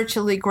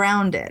spiritually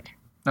grounded.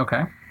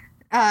 Okay.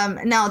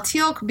 Now,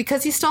 Teal'c,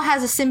 because he still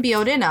has a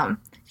symbiote in him,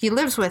 he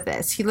lives with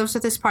this. He lives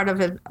with this part of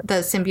the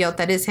symbiote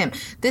that is him.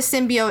 This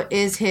symbiote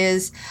is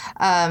his,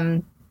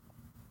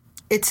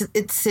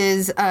 it's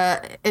his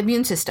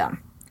immune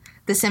system.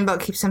 The symbiote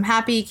keeps him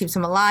happy, keeps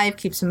him alive,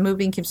 keeps him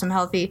moving, keeps him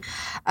healthy.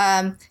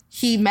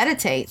 He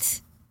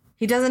meditates.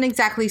 He doesn't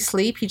exactly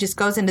sleep. He just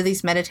goes into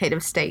these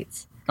meditative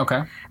states.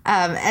 Okay.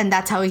 And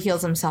that's how he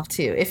heals himself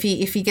too. If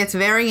he gets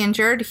very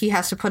injured, he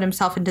has to put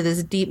himself into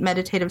this deep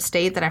meditative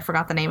state that I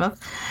forgot the name of.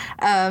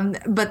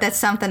 But that's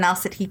something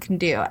else that he can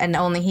do, and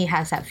only he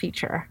has that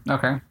feature.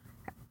 Okay.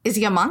 Is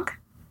he a monk?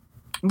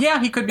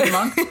 Yeah, he could be a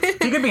monk.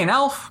 He could be an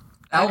elf.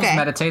 Elves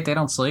meditate; they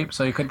don't sleep,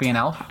 so he could be an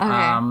elf.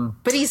 Okay.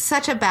 But he's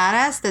such a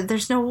badass that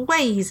there's no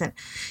way he's a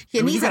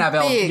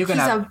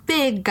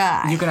big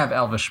guy. You can have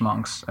elvish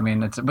monks. I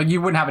mean, but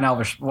you wouldn't have an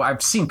elvish. Well,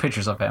 I've seen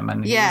pictures of him,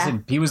 and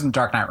he was in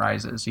Dark Knight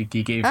Rises. He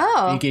gave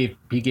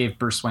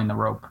Bruce Wayne the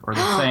rope or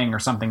the thing or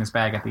something his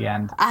bag at the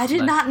end. I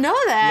did not know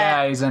that.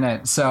 Yeah, he's in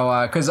it.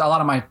 So because a lot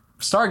of my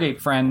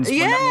Stargate friends, when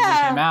that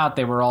movie came out,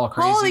 they were all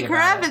crazy. Holy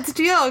crap, it's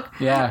Teal'c.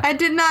 Yeah. I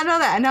did not know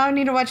that. Now I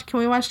need to watch. Can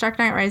we watch Dark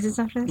Knight Rises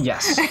after this?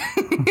 Yes.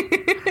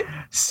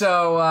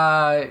 So,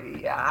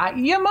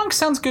 monk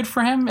sounds good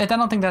for him. I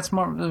don't think that's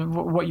more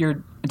what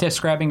you're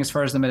describing as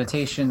far as the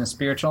meditation, the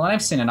spiritual. And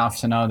I've seen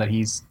enough to know that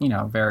he's,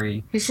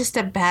 very... He's just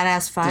a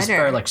badass fighter. Just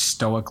very,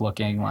 stoic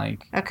looking,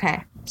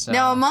 Okay. So.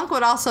 Now, a monk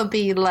would also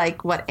be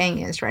like what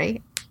Aang is,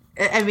 right?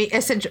 I mean,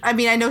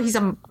 I know he's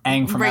a...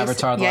 Aang from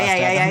Avatar The Last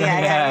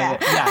Yeah.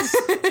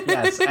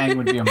 Yes, Aang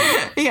would be a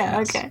monk. Yeah,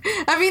 yes. Okay.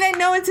 I mean, I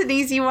know it's an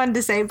easy one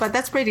to say, but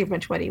that's pretty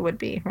much what he would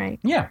be, right?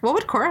 Yeah. What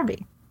would Korra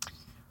be?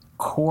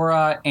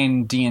 Korra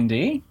in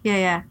D&D?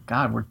 Yeah.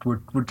 God, we're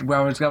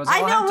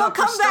I know, we'll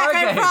come back.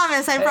 I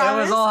promise. It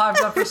was all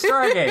hyped up for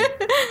Stargate.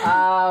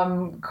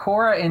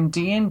 Korra in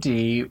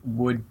D&D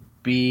would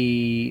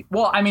be...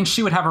 Well, I mean,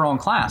 she would have her own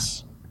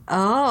class.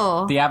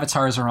 Oh. The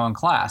Avatar is her own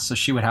class, so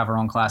she would have her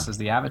own class as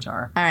the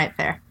Avatar. All right,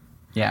 fair.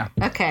 Yeah.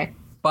 Okay.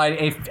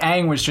 But if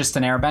Aang was just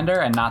an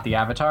airbender and not the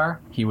Avatar,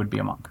 he would be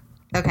a monk.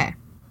 Okay.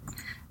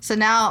 So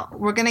now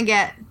we're going to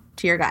get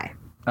to your guy.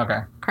 Okay.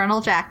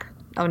 Colonel Jack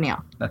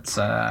O'Neill. That's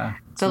the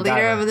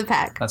leader of the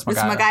pack. That's MacGyver.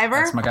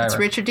 That's MacGyver. It's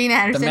Richard Dean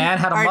Anderson. The man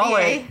had a RDA.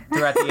 mullet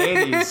throughout the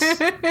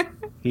 80s.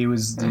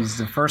 He's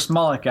the first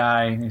mullet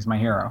guy. He's my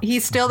hero.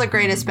 He's still the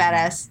greatest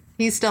badass.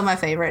 He's still my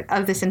favorite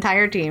of this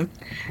entire team.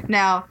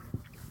 Now,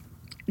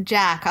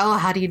 Jack. Oh,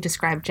 how do you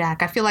describe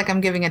Jack? I feel like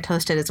I'm giving a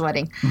toast at his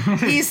wedding.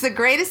 He's the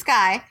greatest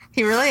guy.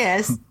 He really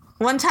is.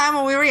 One time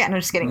when we were no,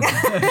 just kidding.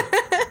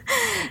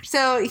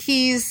 So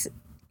he's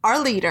our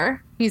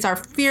leader. He's our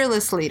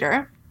fearless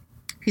leader.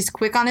 He's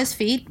quick on his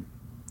feet.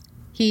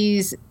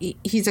 He's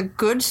a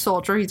good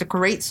soldier. He's a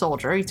great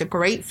soldier. He's a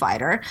great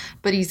fighter.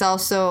 But he's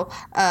also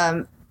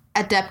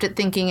adept at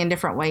thinking in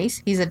different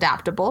ways. He's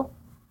adaptable.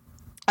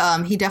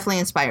 He definitely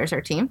inspires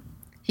our team.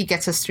 He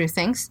gets us through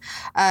things.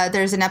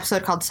 There's an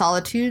episode called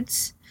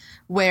Solitudes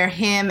where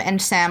him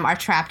and Sam are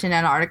trapped in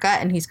Antarctica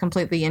and he's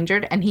completely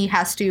injured. And he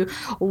has to,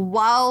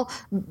 while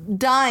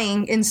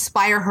dying,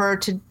 inspire her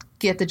to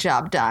get the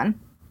job done.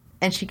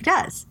 And she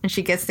does. And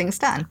she gets things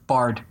done.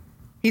 Bard.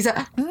 He's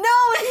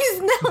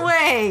no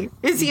way.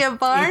 Is he a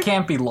bard? He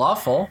can't be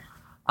lawful.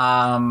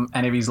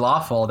 And if he's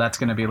lawful, that's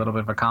going to be a little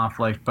bit of a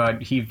conflict.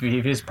 But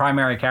his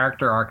primary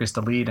character arc is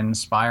to lead and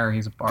inspire.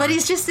 He's a bard. But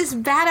he's just this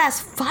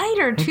badass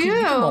fighter, too. He could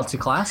be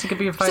multi-class. He could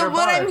be a fighter. So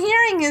what I'm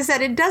hearing is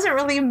that it doesn't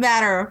really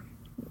matter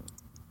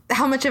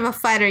how much of a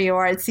fighter you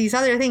are. It's these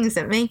other things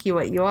that make you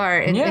what you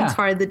are, as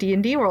far as the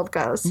D&D world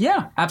goes.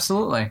 Yeah,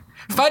 absolutely.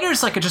 Fighter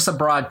is like just a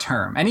broad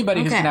term.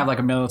 Anybody who's going to have like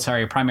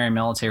a primary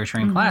military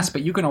trained class,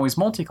 but you can always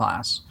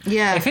multi-class.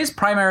 Yeah. If his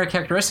primary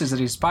characteristics that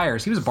he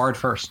inspires, he was a bard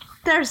first.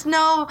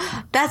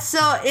 That's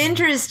so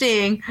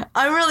interesting.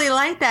 I really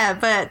like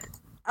that, but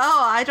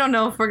I don't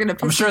know if we're going to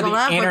piss people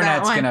off with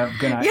that one. I'm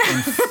sure the internet's going to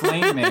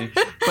inflame me.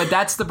 But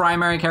that's the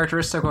primary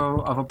characteristic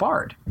of a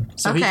bard.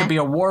 So he could be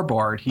a war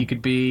bard. He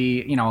could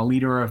be, a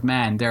leader of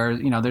men.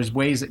 There's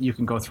ways that you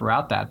can go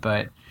throughout that.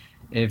 But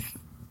if...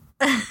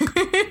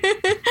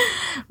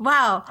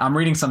 Wow. I'm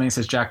reading something that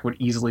says Jack would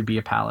easily be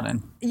a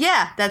paladin.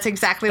 Yeah, that's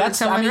exactly what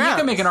someone wrote. You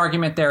can make an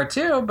argument there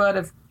too, but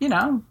if,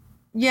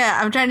 Yeah,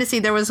 I'm trying to see.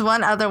 There was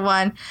one other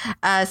one.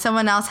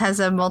 Someone else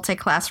has a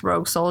multi-class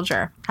rogue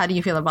soldier. How do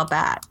you feel about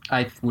that?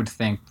 I would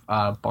think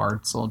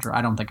bard soldier.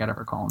 I don't think I'd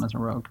ever call him as a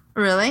rogue.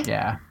 Really?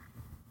 Yeah.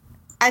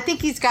 I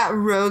think he's got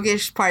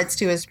roguish parts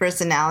to his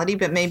personality,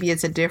 but maybe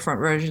it's a different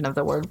version of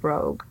the word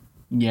rogue.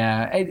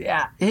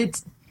 Yeah,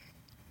 it's...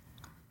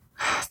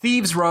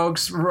 Thieves,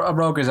 rogues.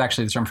 Rogue is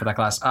actually the term for that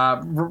class.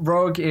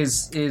 Rogue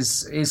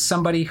is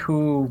somebody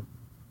who...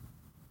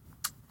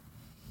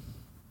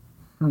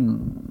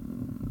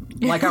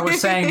 Like I was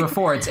saying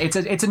before,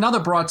 it's another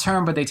broad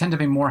term, but they tend to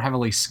be more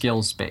heavily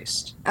skills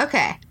based.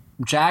 Okay.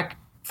 Jack,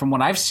 from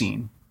what I've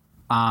seen,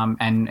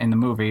 and in the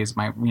movies,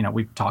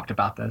 we've talked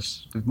about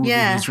this. The movie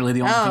is really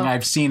the only thing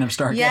I've seen of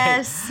Stargate.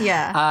 Yes,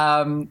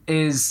 yeah.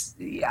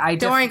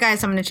 Don't worry,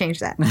 guys. I'm going to change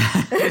that,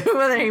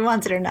 whether he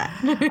wants it or not.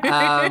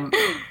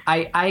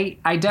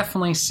 I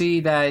definitely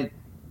see that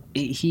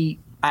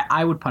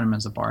I would put him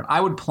as a bard. I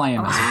would play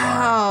him as a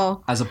bard.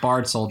 As a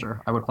bard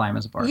soldier, I would play him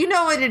as a bard. You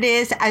know what it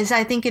is?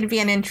 I think it'd be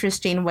an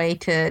interesting way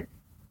to...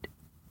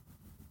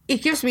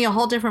 It gives me a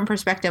whole different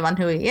perspective on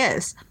who he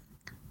is.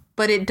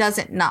 But it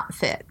doesn't not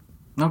fit.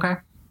 Okay.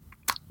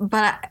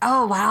 But,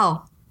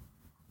 wow.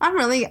 I'm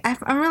really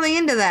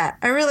into that.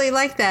 I really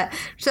like that.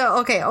 So,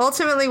 okay,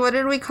 ultimately, what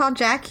did we call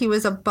Jack? He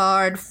was a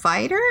bard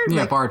fighter?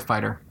 Yeah, bard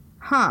fighter.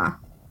 Huh.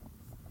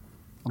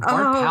 A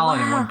bard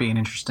paladin would be an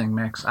interesting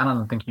mix. I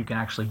don't think you can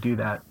actually do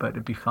that, but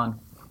it'd be fun.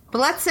 But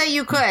let's say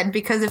you could,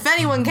 because if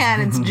anyone can,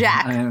 it's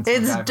Jack.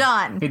 It's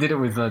done. He did it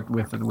with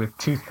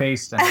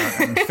toothpaste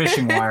and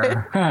fishing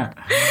wire.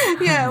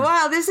 Yeah,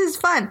 wow, this is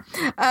fun.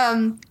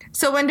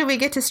 So when do we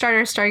get to start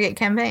our Stargate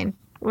campaign?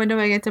 When do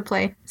I get to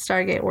play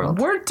Stargate World?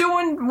 We're in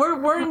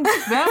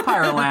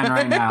Vampire Land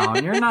right now.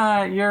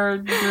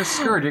 You're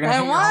screwed. You're gonna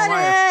hate your whole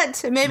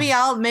life. Maybe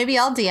I'll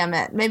DM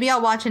it. Maybe I'll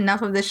watch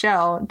enough of the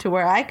show to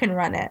where I can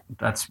run it.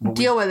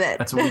 Deal with it.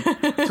 That's what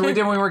we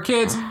did when we were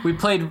kids. We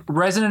played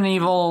Resident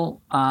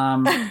Evil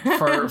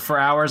for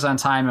hours on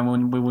time, and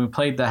when we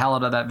played the hell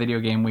out of that video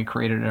game, we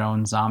created our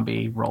own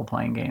zombie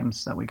role-playing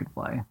games that we could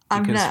play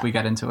because we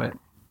got into it.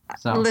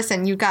 So.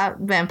 Listen, you got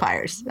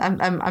vampires.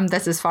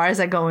 That's as far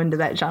as I go into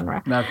that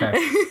genre. Okay.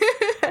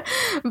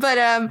 But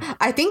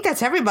I think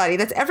that's everybody.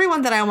 That's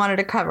everyone that I wanted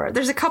to cover.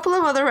 There's a couple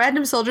of other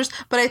random soldiers,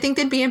 but I think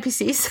they'd be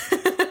NPCs.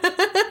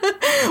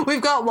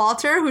 We've got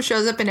Walter, who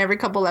shows up in every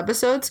couple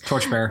episodes.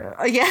 Torchbearer.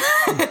 Yeah,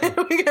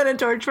 we got a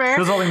torchbearer.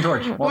 Who's holding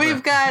torch? Walter.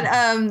 We've got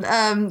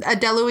a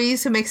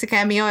Deluise who makes a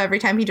cameo every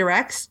time he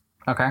directs.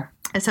 Okay.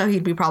 And so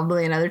he'd be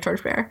probably another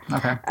torchbearer.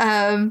 Okay.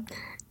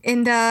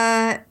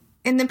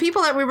 And the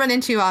people that we run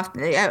into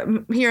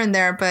here and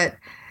there, but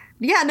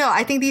yeah, no,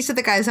 I think these are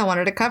the guys I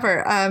wanted to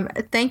cover.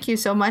 Thank you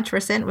so much for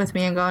sitting with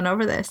me and going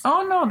over this.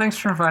 Oh no, thanks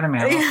for inviting me.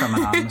 I love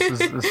coming on. This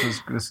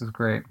is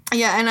great.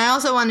 Yeah, and I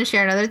also want to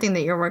share another thing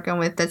that you're working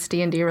with that's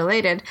D&D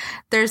related.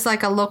 There's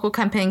like a local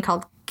campaign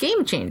called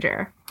Game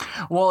Changer.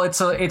 Well, it's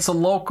a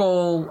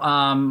local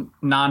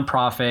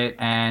nonprofit,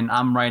 and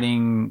I'm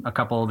writing a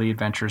couple of the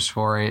adventures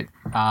for it.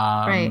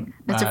 Right,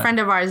 it's a friend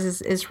of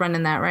ours is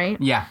running that, right?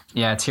 Yeah,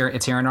 it's here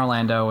in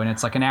Orlando, and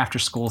it's like an after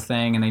school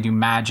thing, and they do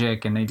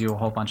magic, and they do a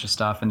whole bunch of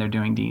stuff, and they're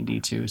doing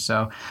D&D too.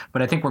 So,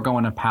 but I think we're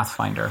going to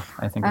Pathfinder.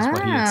 I think is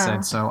what he had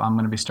said. So I'm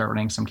going to be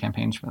starting some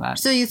campaigns for that.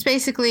 So you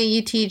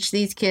teach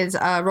these kids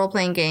role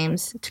playing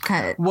games to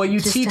kind of you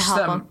teach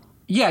them.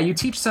 Yeah, you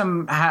teach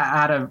them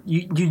how to...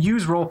 You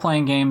use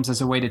role-playing games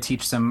as a way to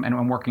teach them,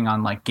 and working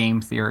on like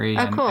game theory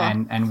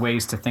and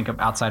ways to think of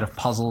outside of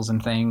puzzles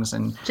and things.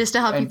 And just to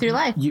help you through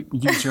life.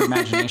 Use your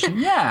imagination.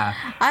 Yeah.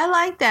 I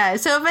like that.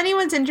 So if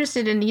anyone's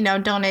interested in,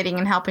 donating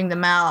and helping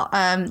them out,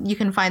 you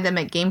can find them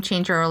at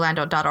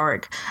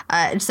GameChangerOrlando.org.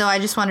 So I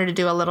just wanted to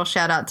do a little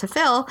shout-out to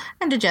Phil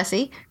and to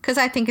Jesse, because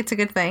I think it's a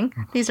good thing.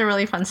 These are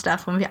really fun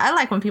stuff. I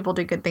like when people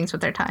do good things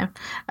with their time,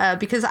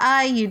 because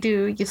you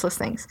do useless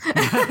things.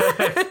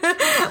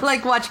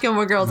 Like watch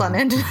Gilmore Girls on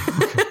end.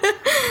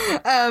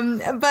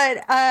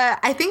 But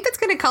I think that's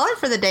going to call it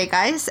for the day,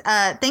 guys.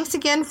 Thanks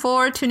again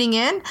for tuning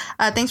in.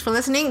 Thanks for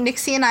listening.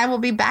 Nixie and I will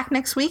be back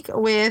next week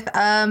with,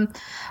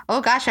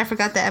 oh gosh, I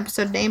forgot the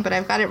episode name, but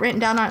I've got it written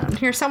down on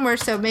here somewhere.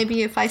 So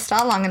maybe if I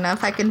stall long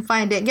enough, I can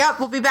find it. Yep,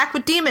 we'll be back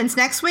with demons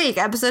next week,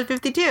 episode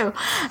 52.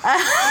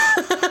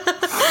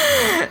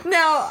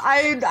 Now,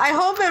 I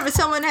hope if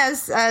someone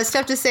has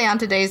stuff to say on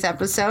today's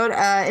episode.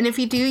 And if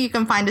you do, you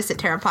can find us at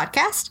Terra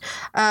Podcast,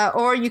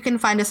 or you can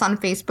find us on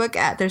Facebook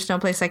at There's No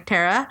Place Like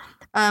Terra.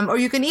 Or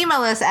you can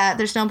email us at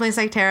there's no place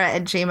like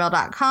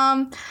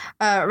Terra@gmail.com.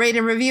 Rate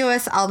and review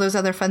us, all those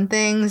other fun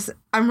things.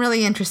 I'm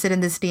really interested in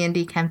this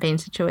D&D campaign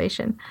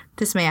situation.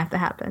 This may have to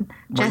happen.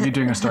 What, are you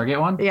doing a Stargate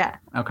one? Yeah.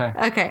 Okay.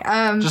 Okay.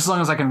 Just as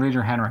long as I can read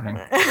your handwriting.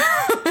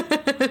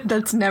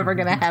 That's never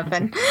going to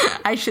happen.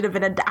 I should have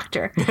been a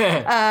doctor.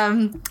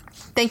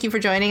 Thank you for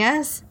joining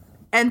us.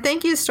 And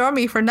thank you,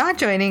 Stormy, for not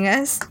joining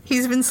us.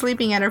 He's been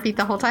sleeping at our feet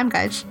the whole time,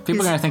 guys.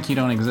 People are going to think you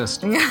don't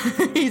exist.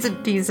 He's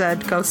a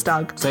ghost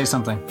dog. Say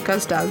something.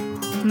 Ghost dog.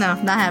 No,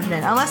 not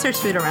happening. Unless there's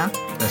food around.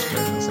 That's true.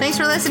 Thanks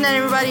for listening,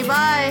 everybody.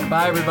 Bye.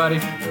 Bye,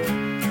 everybody.